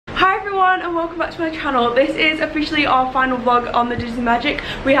everyone and welcome back to my channel. This is officially our final vlog on the Disney Magic.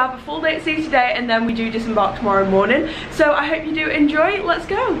 We have a full day at sea today and then we do disembark tomorrow morning. So I hope you do enjoy. Let's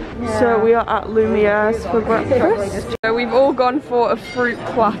go. Yeah. So we are at Lumiere's for breakfast. So we've all gone for a fruit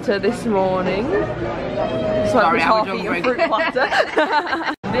platter this morning. It's like this half-eaten fruit platter.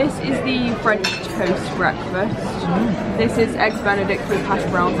 This is the French toast breakfast. This is eggs Benedict with hash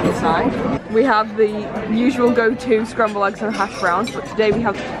browns on the side. We have the usual go-to scrambled eggs and hash browns, but today we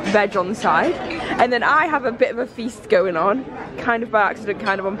have veg on the side. And then I have a bit of a feast going on, kind of by accident,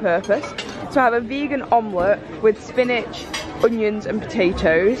 kind of on purpose. So I have a vegan omelette with spinach, onions and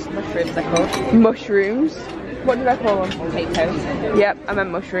potatoes. Mushrooms they're called. Mushrooms. What did I call them? Potatoes. Yep, I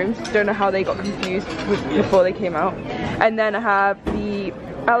meant mushrooms. Don't know how they got confused before they came out. And then I have the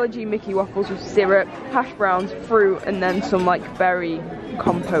allergy Mickey waffles with syrup, hash browns, fruit, and then some like berry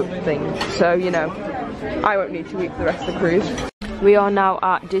compote thing. So, you know, I won't need to eat for the rest of the cruise. We are now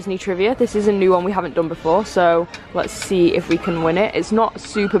at Disney Trivia. This is a new one we haven't done before, so let's see if we can win it. It's not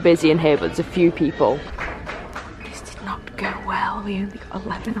super busy in here, but there's a few people. This did not go well. We only got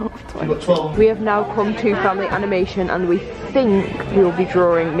 11 out of 20. We have now come to family animation and we think we will be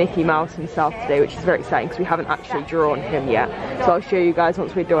drawing Mickey Mouse himself today, which is very exciting because we haven't actually drawn him yet. So I'll show you guys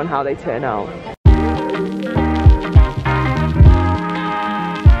once we're done how they turn out.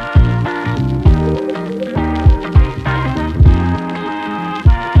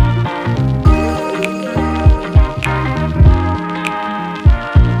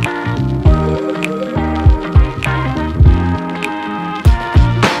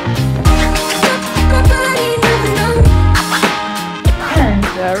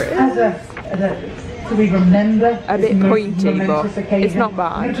 So we remember a bit pointy, but it's not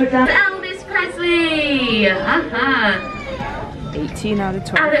bad. Elvis Presley! 18 out of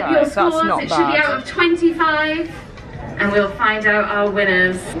 25. Add up your scores, that's not it bad. should be out of 25. And we'll find out our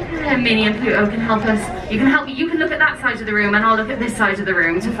winners. Minnie and Pluto can help us. You can look at that side of the room and I'll look at this side of the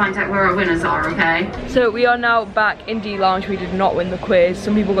room to find out where our winners are, okay? So we are now back in D Lounge. We did not win the quiz.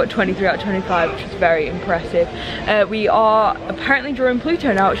 Some people got 23 out of 25, which is very impressive. We are apparently drawing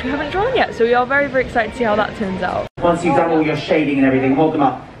Pluto now, which we haven't drawn yet. So we are very, very excited to see how that turns out. Once you've done all your shading and everything, hold them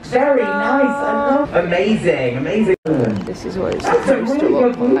up. Very nice, I love. Amazing, amazing. This is what it's supposed to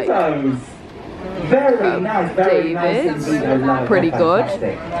look like. Very nice, very David's, nice. pretty good.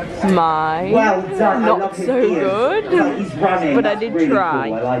 Mine, well done. not so good. Like he's running. But I did really try.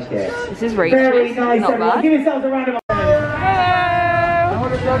 Cool. I like it. This is Rachel. Very nice, not everyone. bad. Give yourselves a round of applause.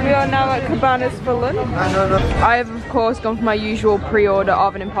 Hello. We are now at Cabanas for lunch. I have of course gone for my usual pre-order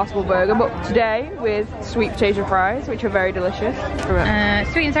of an Impossible Burger, but today with sweet potato fries, which are very delicious.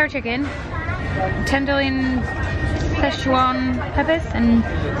 Sweet and sour chicken, tenderloin Szechuan peppers and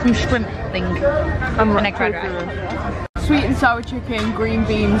some shrimp thing. And egg fried rice. Sweet and sour chicken, green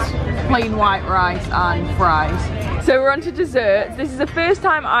beans, plain white rice and fries. So we're on to desserts. This is the first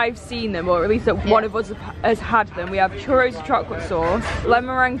time I've seen them, or at least that one of us has had them. We have churros with chocolate sauce, lemon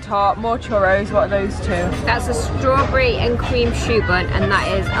meringue tart, more churros. What are those two? That's a strawberry and cream choux bun, and that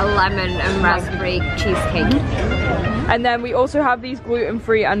is a lemon and raspberry cheesecake. And then we also have these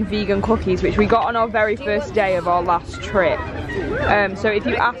gluten-free and vegan cookies, which we got on our very first day of our last trip. So if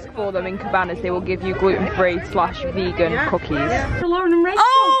you ask for them in Cabanas, they will give you gluten-free / vegan cookies. For Lauryn and Rachel.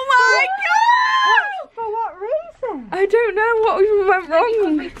 Oh my god! For what reason? I don't know what we went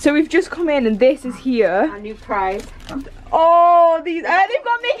wrong. So we've just come in and this is here. Our new prize. Oh, they've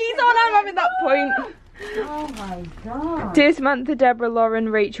got Mickey's on. I'm having that point. Oh my god. Dear Samantha, Deborah, Lauren,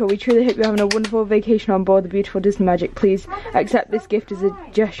 Rachel, we truly hope you're having a wonderful vacation on board the beautiful Disney Magic. Please accept this gift as a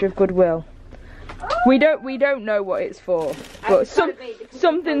gesture of goodwill. We don't know what it's for, but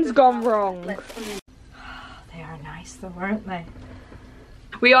something's gone wrong. They are nice though, aren't they?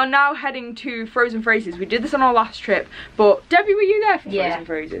 We are now heading to Frozen Phrases. We did this on our last trip, but Debbie, were you there for Frozen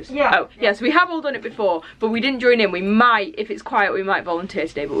Phrases? Yeah. Oh, yes, we have all done it before, but we didn't join in. We might, if it's quiet, we might volunteer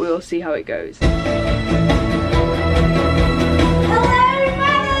today, but we will see how it goes.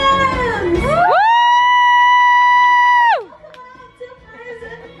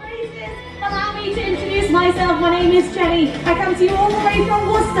 Myself, my name is Jenny. I come to you all the way from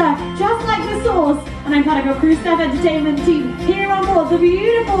Worcester, just like the sauce, and I'm part of a cruise staff entertainment team here on board the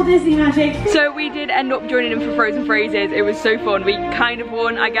beautiful Disney Magic. So we did end up joining in for Frozen Phrases. It was so fun. We kind of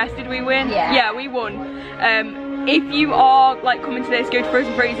won, I guess. Did we win? Yeah. Yeah, we won. If you are like coming to this, go to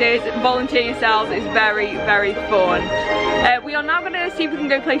Frozen Phrases, volunteer yourselves. It's very, very fun. We are now going to see if we can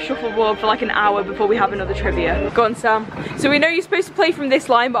go play shuffleboard for like an hour before we have another trivia. Go on, Sam. So we know you're supposed to play from this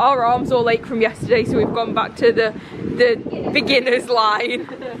line, but our arms all ache from yesterday, so we've gone back to the beginner's line.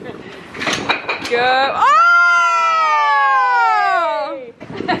 Go. Oh!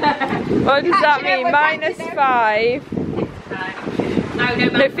 What does that mean? -5. No,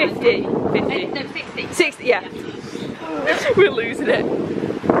 50. 50. No, 60. 60, yeah. We're losing it.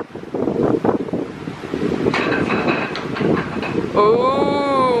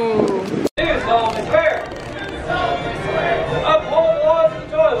 Oh. Here's Dolphin Square. Uphold laws of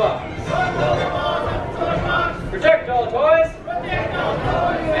the toy box. Protect all toys.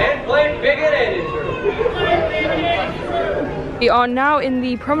 And play big and ended. We are now in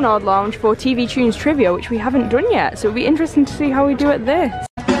the Promenade Lounge for TV Tunes Trivia, which we haven't done yet, so it'll be interesting to see how we do at this.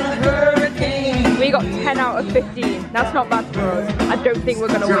 We got 10 out of 15. That's not bad for us. I don't think we're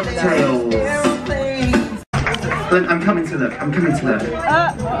gonna win though. Look, I'm coming to look. I'm coming to look.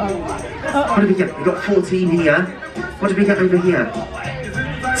 What did we get? We got 14 here. What did we get over here?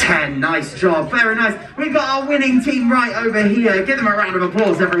 10. Nice job. Very nice. We've got our winning team right over here. Give them a round of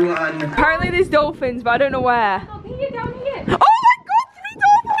applause, everyone. Apparently there's dolphins, but I don't know where. Oh, here, down here. Oh my god, 3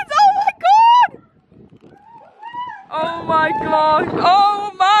 dolphins! Oh my god!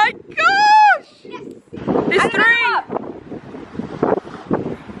 Oh my gosh! Yes. There's 3!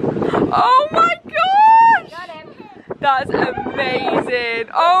 Oh my gosh! Got him. That's amazing!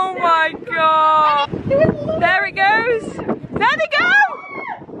 Oh my god! There it goes! There they go!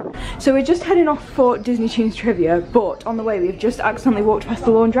 So we're just heading off for Disney Tunes Trivia, but on the way we've just accidentally walked past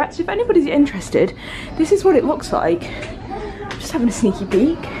the laundrette, so if anybody's interested, this is what it looks like. Just having a sneaky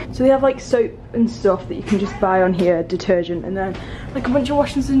peek. So they have like soap and stuff that you can just buy on here, detergent, and then like a bunch of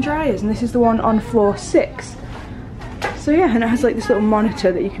washers and dryers, and this is the one on floor 6. So yeah, and it has like this little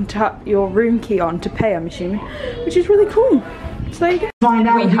monitor that you can tap your room key on to pay, I'm assuming, which is really cool. So there you go. Find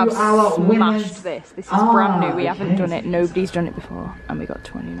out We have who our winners. smashed this. This is brand new. We haven't done it. Nobody's done it before. And we got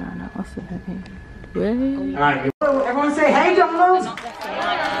 29 out of 30. Alright, everyone say, hey Donald!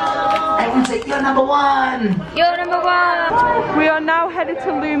 Everyone say, you're number 1! You're number 1. We are now headed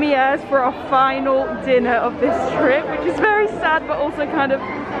to Lumiere's for our final dinner of this trip, which is very sad but also kind of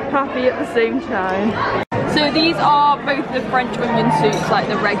happy at the same time. So these are both the French onion soups, like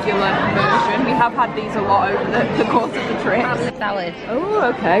the regular version. We have had these a lot over the course of the trip. Salad.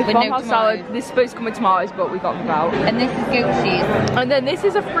 Oh, okay. With no Farmhouse salad. tomatoes. This is supposed to come with tomatoes, but we got them out. And this is goat cheese. And then this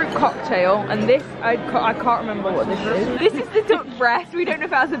is a fruit cocktail, and this, I can't remember what this is. This is the duck breast. We don't know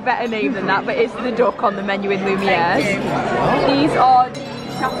if it has a better name than that, but it's the duck on the menu in Lumiere's. These are the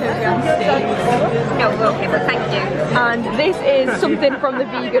Chateaubriand steaks. No, okay, but thank you. And this is something from the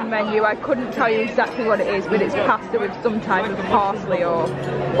vegan menu. I couldn't tell you exactly what it is, but it's pasta with some type of parsley or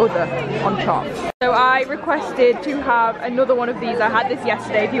other on top. So I requested to have another one of these. I had this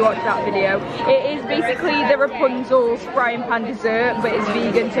yesterday if you watched that video. It is basically the Rapunzel's frying pan dessert, but it's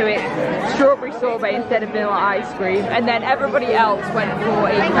vegan, so it's strawberry sorbet instead of vanilla ice cream. And then everybody else went for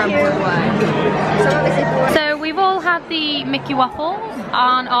a creme brulee. So we've all had the Mickey waffles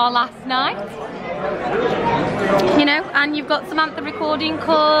on our last night. You know, and you've got Samantha recording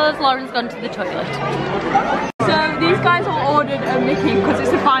because Lauren's gone to the toilet. So these guys all ordered a Mickey because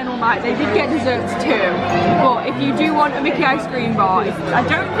it's the final night. They did get desserts too. But if you do want a Mickey ice cream bar, I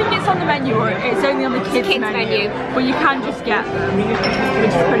don't think it's on the menu, or it's only on the kids menu. But you can just get them,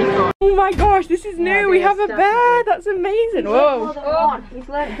 which is pretty fun. Oh my gosh, this is new. We have a bear. That's amazing. Whoa. He's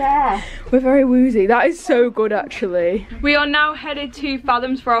learnt there. We're very woozy. That is so good actually. We are now headed to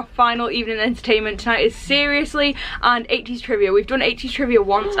Fathoms for our final evening entertainment. Tonight is Seriously and 80s Trivia. We've done 80s Trivia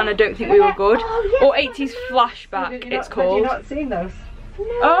once and I don't think we were good. Or 80s Flashback it's called. Have you not seen those?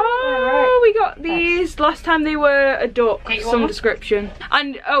 Oh, we got these. Last time they were a duck, some description.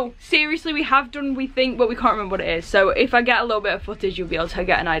 And oh, seriously, we have done We Think, but we can't remember what it is. So if I get a little bit of footage, you'll be able to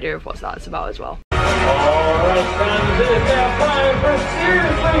get an idea of what that's about as well. Alright, friends, it is now time for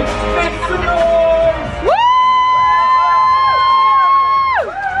Seriously, make some noise! Woo!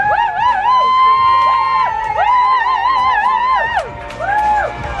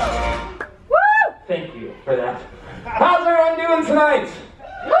 Thank you for that. How's everyone doing tonight?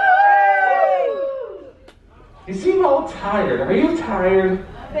 You seem all tired. Are you tired?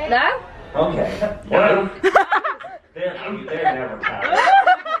 No? Okay. Well, they're never tired.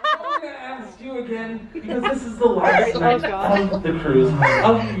 I'm gonna ask you again because this is the last night of the cruise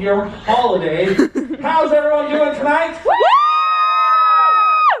of your holiday. How's everyone doing tonight?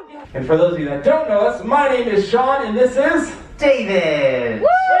 And for those of you that don't know us, my name is Sean and this is David!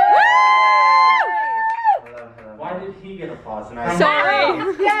 Why did he get applause and I Sorry.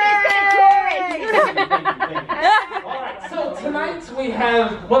 Alright, so tonight we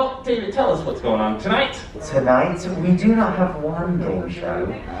have, well, David, tell us what's going on tonight. Tonight, we do not have one game show.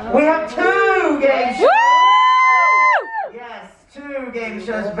 We have 2 game shows! Yes, 2 game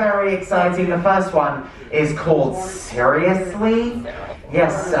shows, very exciting. The first one is called Seriously.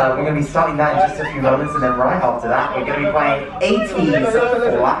 Yes, we're going to be starting that in just a few moments, and then right after that, we're going to be playing 80s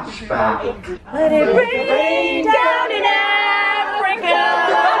flashback. Let it rain down in Africa.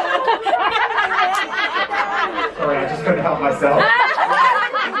 Sorry, I just couldn't help myself.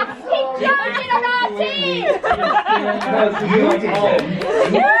 Joking on our team! You didn't.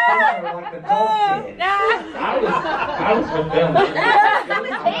 You were like the dog did. I was with them.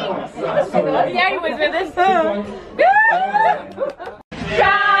 Yeah, he was with us.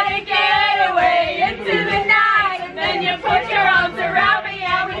 Try to get away into the night, and then you put your arms around me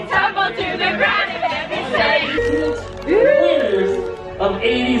and we tumble to the ground and then we say, Winners of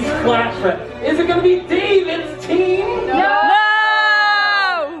 80s flashback. Is it going to be David's team? No!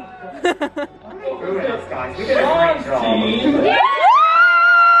 Who else, guys? We did a great job. Team.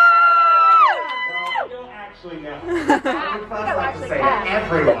 I would first like to say that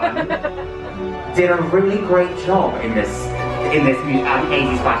everyone did a really great job in this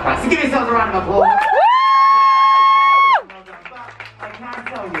 80s flashback. So give yourselves a round of applause. But I can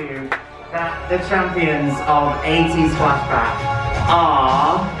tell you that the champions of 80s flashback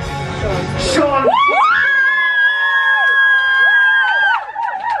are Sean.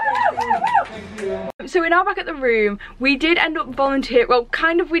 So we're now back at the room. We did end up volunteer, well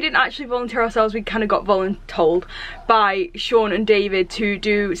kind of, we didn't actually volunteer ourselves, we kind of got told by Sean and David to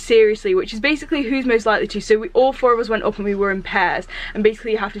do seriously, which is basically who's most likely to. So all four of us went up and we were in pairs, and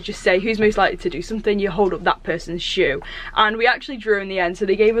basically you have to just say who's most likely to do something, you hold up that person's shoe. And we actually drew in the end, so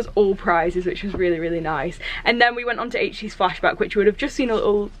they gave us all prizes, which was really, really nice. And then we went on to HT's flashback, which you would have just seen a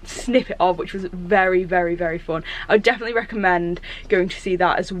little snippet of, which was very, very, very fun. I would definitely recommend going to see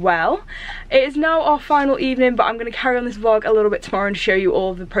that as well. It is now our final evening, but I'm going to carry on this vlog a little bit tomorrow and show you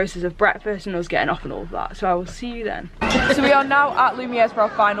all of the process of breakfast and us getting off and all of that. So I will see you then. So we are now at Lumiere's for our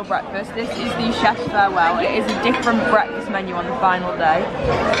final breakfast. This is the chef's farewell. It is a different breakfast menu on the final day.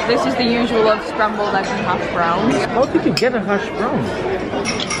 This is the usual of scrambled eggs and hash browns. How did you get a hash brown?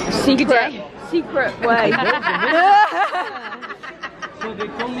 Secret way. So they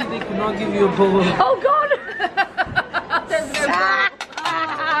told me they could not give you a bowl of... Oh god!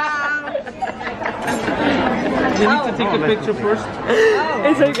 You need to take a picture first.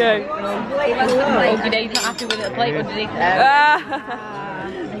 It's okay. Oh, did he not happy with the plate, or did he?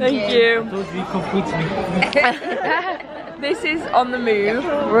 Thank you. Those you complete me. This is on the move,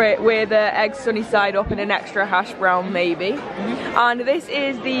 with the eggs sunny side up and an extra hash brown maybe. And this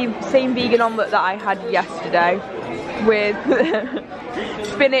is the same vegan omelette that I had yesterday with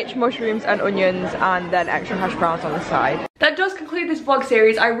spinach, mushrooms and onions, and then extra hash browns on the side. That does conclude this vlog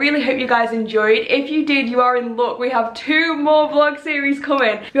series. I really hope you guys enjoyed. If you did, you are in luck. We have 2 more vlog series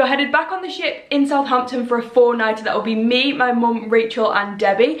coming. We are headed back on the ship in Southampton for a 4-nighter. That will be me, my mum, Rachel and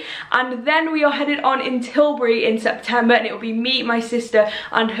Debbie. And then we are headed on in Tilbury in September, and it will be me, my sister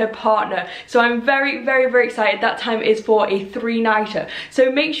and her partner. So I'm very, very, very excited. That time is for a 3-nighter. So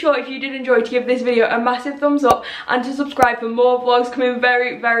make sure, if you did enjoy, to give this video a massive thumbs up and to subscribe for more vlogs coming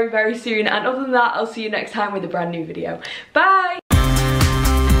very, very, very soon. And other than that, I'll see you next time with a brand new video. Bye!